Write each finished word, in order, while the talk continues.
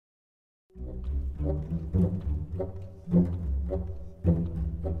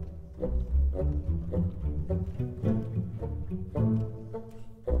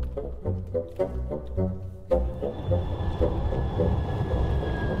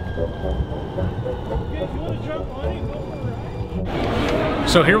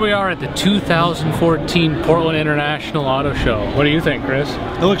So here we are at the 2014 Portland International Auto Show. What do you think, Chris?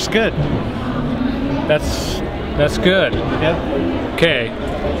 It looks good. That's good. Yep. Okay.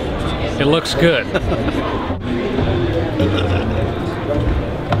 It looks good.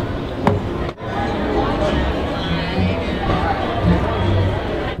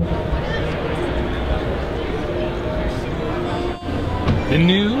 The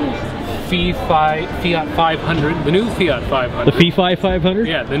new Fiat 500, the new Fiat 500. The Fiat 500?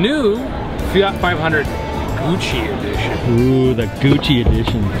 Yeah, the new Fiat 500 Gucci edition. Ooh, the Gucci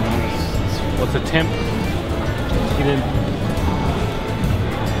edition. What's the temp? He didn't.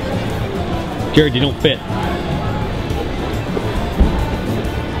 Jared, you don't fit.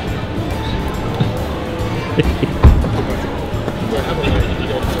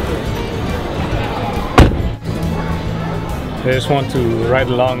 I just want to ride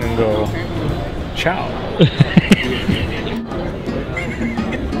along and go, ciao.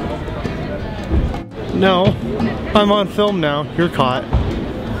 No, I'm on film now. You're caught.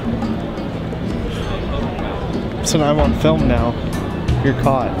 So I'm on film now. You're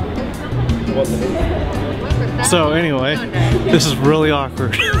caught. So anyway, this is really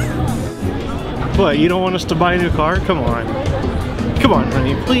awkward. What, you don't want us to buy a new car? Come on. Come on,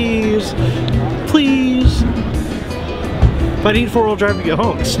 honey, please. Please. If I need four-wheel drive to get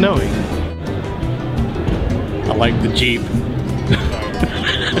home, it's snowing. I like the Jeep.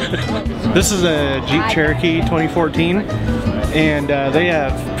 This is a Jeep Cherokee 2014, and they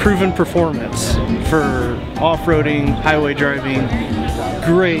have proven performance for off-roading, highway driving.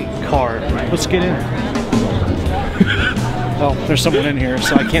 Great car. Let's get in. Well, there's someone in here,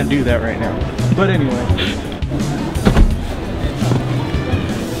 so I can't do that right now. But anyway.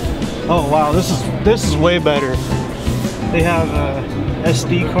 Oh wow, this is way better. They have a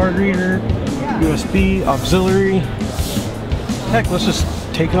SD card reader, USB, auxiliary. Heck, let's just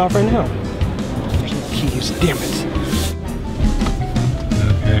take it off right now. There's no keys, damn it.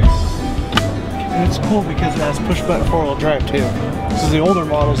 Okay. And it's cool because it has push button four-wheel drive too. This is the older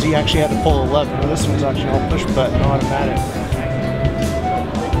models, you actually had to pull a lever. But this one's actually all push button automatic.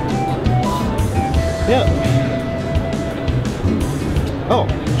 Yep. Oh,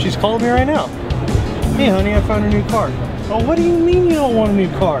 she's calling me right now. Hey honey, I found a new car. Oh, what do you mean you don't want a new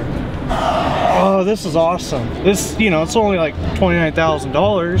car? Oh, this is awesome. This, you know, it's only like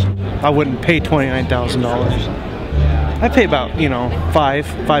 $29,000. I wouldn't pay $29,000. I pay about, you know, five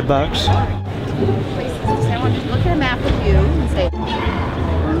bucks. I want to look at a map with you and say.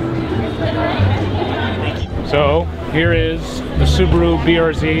 So here is the Subaru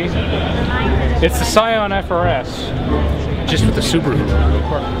BRZ. It's the Scion FRS, just with the Subaru.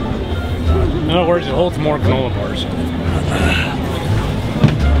 In other words, it holds more granola bars.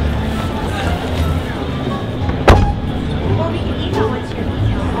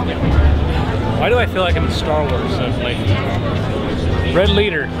 Why do I feel like I'm in Star Wars suddenly? Red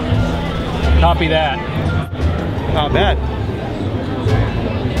leader. Copy that. Not bad.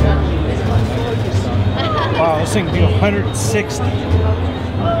 Wow, this thing can do 160.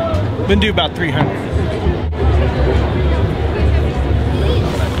 Then do about 300.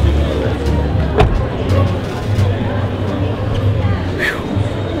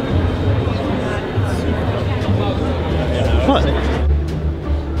 What?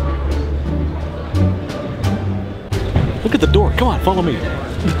 Look at the door. Come on, follow me.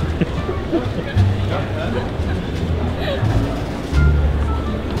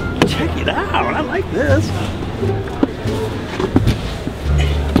 Check it out. I like this.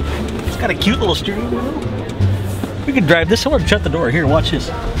 It's got a cute little steering wheel. We can drive this. I want to shut the door. Here, watch this.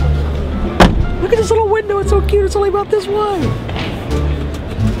 Look at this little window. It's so cute. It's only about this wide.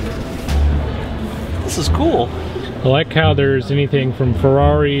 This is cool. I like how there's anything from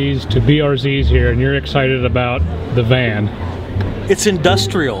Ferraris to BRZs here, and you're excited about the van. It's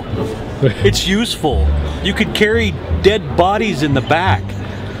industrial. It's useful. You could carry dead bodies in the back.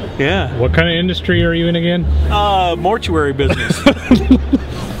 Yeah. What kind of industry are you in again? Mortuary business.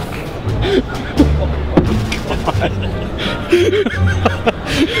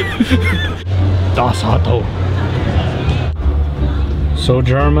 Das Auto. So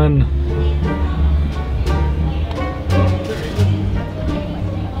German.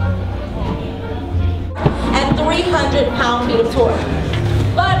 And 300 pound-feet of torque.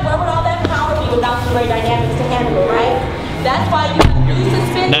 But where would all that power be without the right dynamics to handle it, right? That's why you have new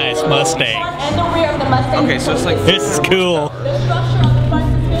suspension. Nice Mustang. and the rear of the Mustang. Okay, so it's like This is cool. The structure of the front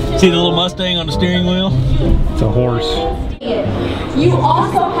suspension. See the little Mustang on the steering wheel? It's a horse. You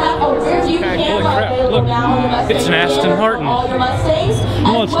also have a rear view camera crap, available look. now on your Mustang. It's an Aston Martin. All your Mustangs.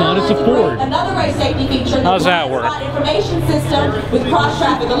 No, it's not, it's a Ford. Another race safety feature. How's that work? Information system with cross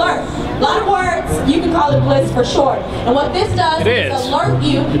traffic alert. A lot of words, you can call it Blitz for short. And what this does It is is. alert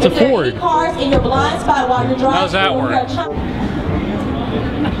you It's if a there are Ford. any cars in your blind spot while you're driving. How's that or work? you're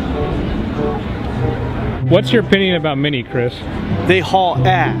What's your opinion about Mini, Chris? They haul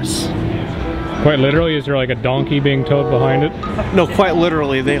ass. Quite literally, is there like a donkey being towed behind it? No, quite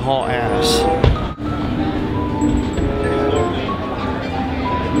literally, they haul ass.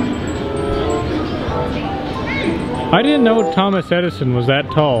 I didn't know Thomas Edison was that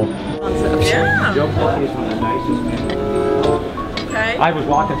tall. yeah. Okay. I was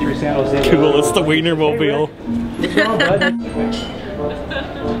walking through San Jose. Cool, it's the Wienermobile.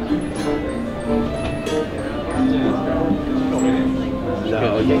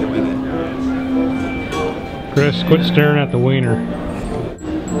 Chris, quit staring at the wiener.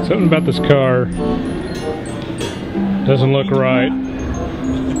 Something about this car doesn't look right.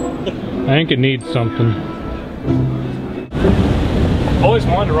 I think it needs something. Always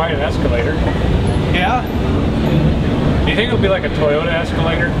wanted to ride an Escalator. Yeah? Do you think it'll be like a Toyota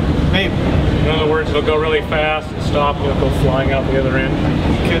Escalator? Maybe. In other words, it'll go really fast and stop and it'll go flying out the other end?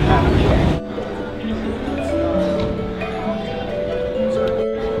 Could happen.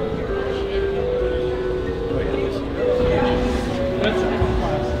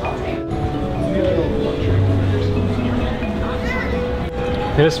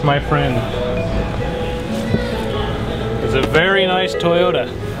 This, my friend, is a very nice Toyota.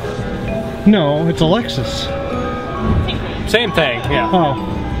 No, it's a Lexus. Same thing, yeah. Oh.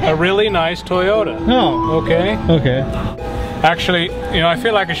 A really nice Toyota. No. Okay? Okay. Actually, you know, I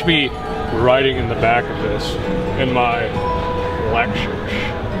feel like I should be riding in the back of this in my Lexus.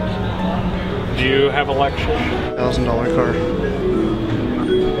 Do you have a Lexus? $1,000 car.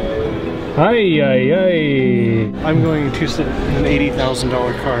 Ay, ay, ay. I'm going to sit in an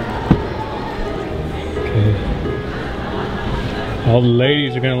 $80,000 car. Okay. All the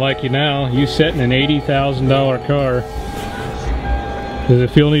ladies are gonna like you now. You sit in an $80,000 car. Does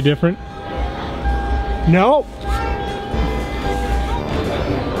it feel any different? No.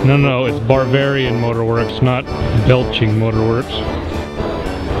 No, it's Bavarian Motorworks, not Belching Motorworks.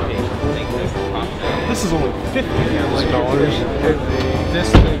 This is only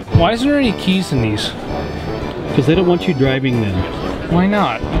 $50,000. Why isn't there any keys in these? Because they don't want you driving them. Why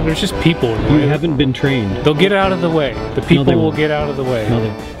not? There's just people in the You way. haven't been trained. They'll get out of the way. The people they will won't. get out of the way. No,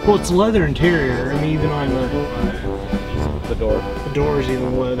 they Well, it's leather interior. I mean, even on the door's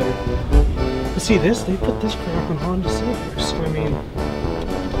even leather. But see this? They put this crap on Honda Civics. I mean,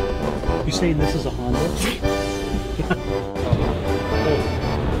 You saying this is a Honda?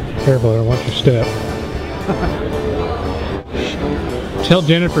 Careful, I don't want your step. Tell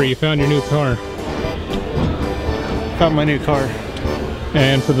Jennifer you found your new car. found my new car.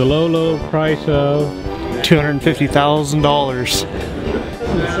 And for the low, low price of $250,000.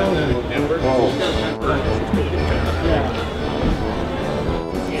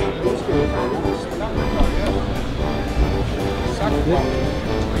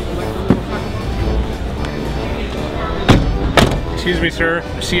 Excuse me, sir.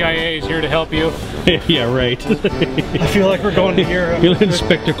 The CIA is here to help you. Yeah, right. I feel like we're going to Europe. You'll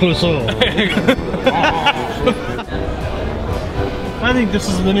Inspector Clouseau. I think this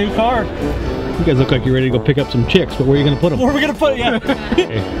is the new car. You guys look like you're ready to go pick up some chicks, but where are you going to put them? Where are we gonna put it? Yeah.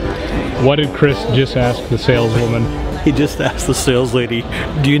 Okay. What did Chris just ask the saleswoman? He just asked the sales lady,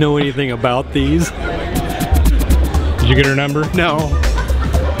 do you know anything about these? Did you get her number? No.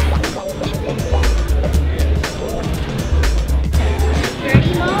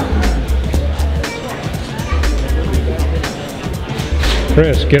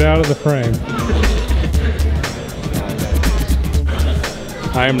 Chris, get out of the frame.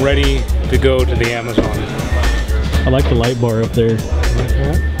 I am ready to go to the Amazon. I like the light bar up there.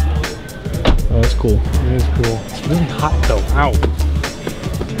 Oh, that's cool. It is cool. It's really hot though. Ow.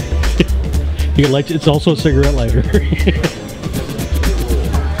 You can light, it's also a cigarette lighter.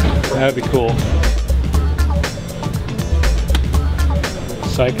 That'd be cool.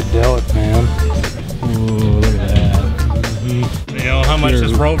 Psychedelic, man. Ooh, look at that. You know how much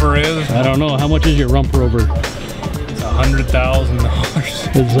this Rover is? I don't know. How much is your rump rover? It's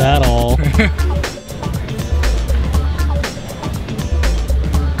 $100,000. Is that all?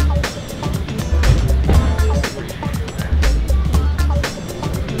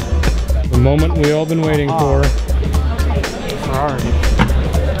 The moment we all been waiting for. Ferrari.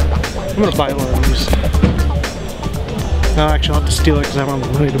 I'm gonna buy one of these. No, actually I'll have to steal it because I don't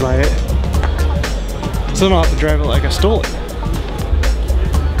have the money to buy it. So I don't have to drive it like I stole it.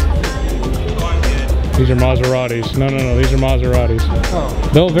 These are Maseratis. No, these are Maseratis. Oh.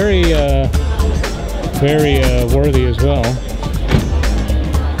 Though very, very worthy as well.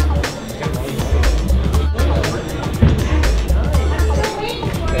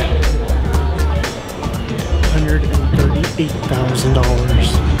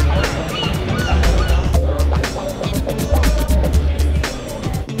 $138,000.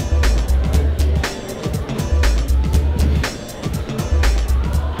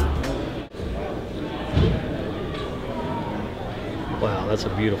 Wow, that's a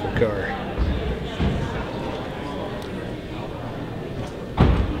beautiful car.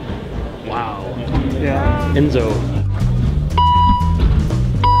 Wow. Yeah. Enzo.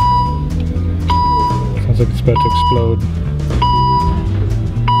 Sounds like it's about to explode.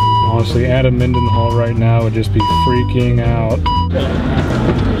 Honestly, Adam Mendenhall right now would just be freaking out.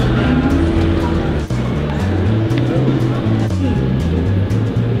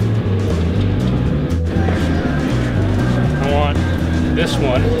 I want this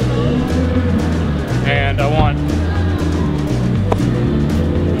one, and I want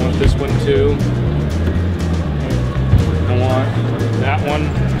this one too. I want that one.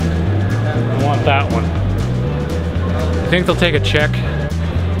 I want that one. I think they'll take a check.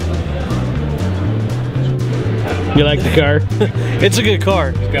 You like the car? It's a good car.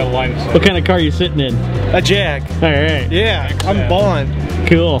 It's got a line of sight. What kind of car are you sitting in? A Jag. All right. Yeah, I'm Bond.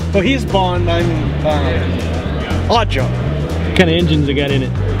 Cool. Well, he's Bond, I'm Odd Job. What kind of engines they got in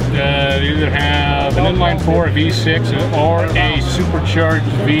it? You either have an inline-4, a V6, or a supercharged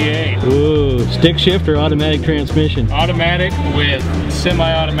V8. Ooh, stick shift or automatic transmission? Automatic with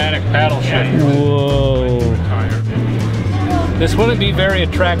semi-automatic paddle shift. Whoa. This wouldn't be very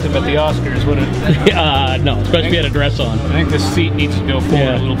attractive at the Oscars, would it? No, especially if you had a dress on. I think this seat needs to go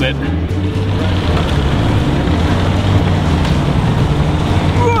forward a little bit.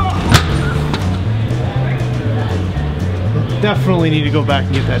 Definitely need to go back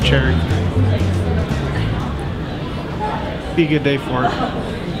and get that cherry. Be a good day for it.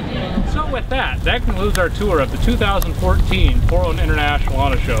 So with that concludes our tour of the 2014 Portland International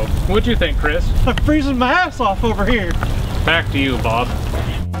Auto Show. What'd you think, Chris? I'm freezing my ass off over here. Back to you, Bob.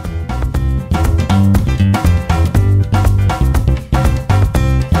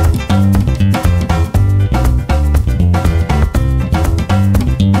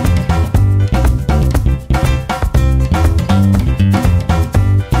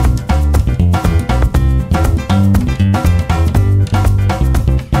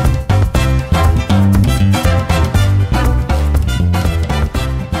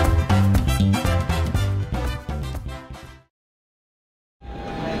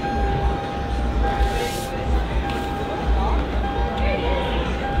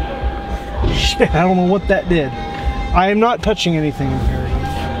 Shit, I don't know what that did. I am not touching anything in here.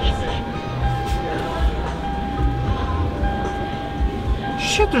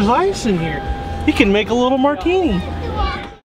 Shit, there's ice in here. You can make a little martini.